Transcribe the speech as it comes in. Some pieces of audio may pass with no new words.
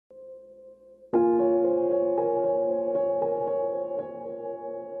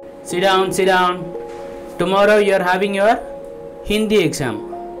Sit down, sit down. Tomorrow you are having your Hindi exam.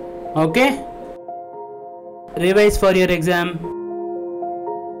 Okay? Revise for your exam.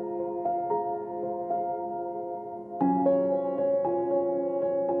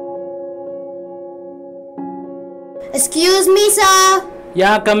 Excuse me, sir.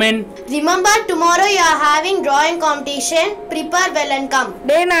 Yeah, come in. Remember, tomorrow you are having drawing competition. Prepare well and come.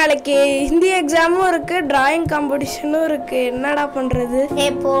 டேய் நாளைக்கு ஹிந்தி எக்ஸாமும் இருக்கு drawing காம்படிஷனும் இருக்கு என்னடா பண்றது?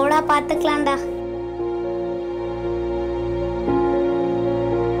 போடா பாத்துக்கலாம்டா.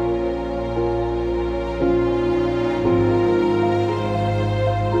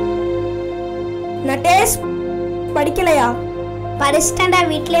 நட்டேஷ் படிக்கலையா? படிச்சிட்டேன்டா,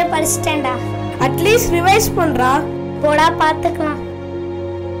 வீட்லயே படிச்சிட்டேன்டா. At least revise பண்றா. போடா பாத்துக்கலாம்.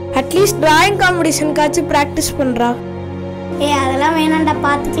 அட்லீஸ்ட் டிராயிங் காம்படிஷனுக்காச்சும் ப்ராக்டிஸ் பண்றா. அதெல்லாம் வேணாம்டா,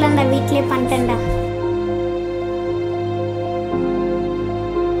 பாத்துக்கலாம்டா, வீட்லயே பண்ணிட்டேன்டா.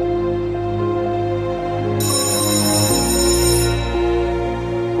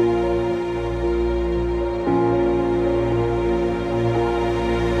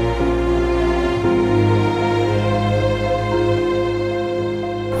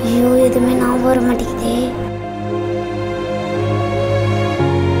 ஐயோ, எதுவுமே ஞாபகம் வர மாட்டேங்குதே.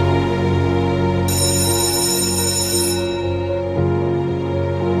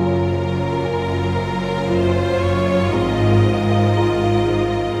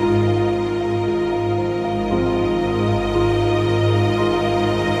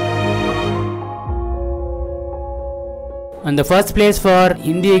 And the first place for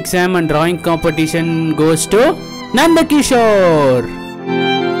Hindi exam and drawing competition goes to Nandakishore.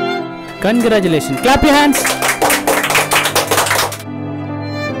 Congratulations. Clap your hands.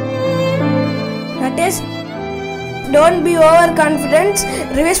 நட்டேஷ் don't be over confidence.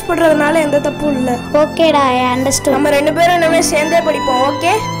 Revise பண்றதுனால எந்த தப்பும் இல்ல. ஓகேடா, ஐ அண்டர்ஸ்டாண்ட். நம்ம ரெண்டு பேரும் இனிமே சேர்ந்தே படிப்போம்.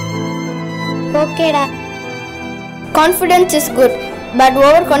 ஓகே? ஓகேடா. Confidence is good, but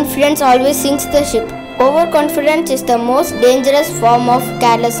overconfidence always sinks the ship. Overconfidence is the most dangerous form of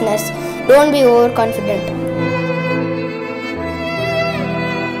carelessness. Don't be overconfident.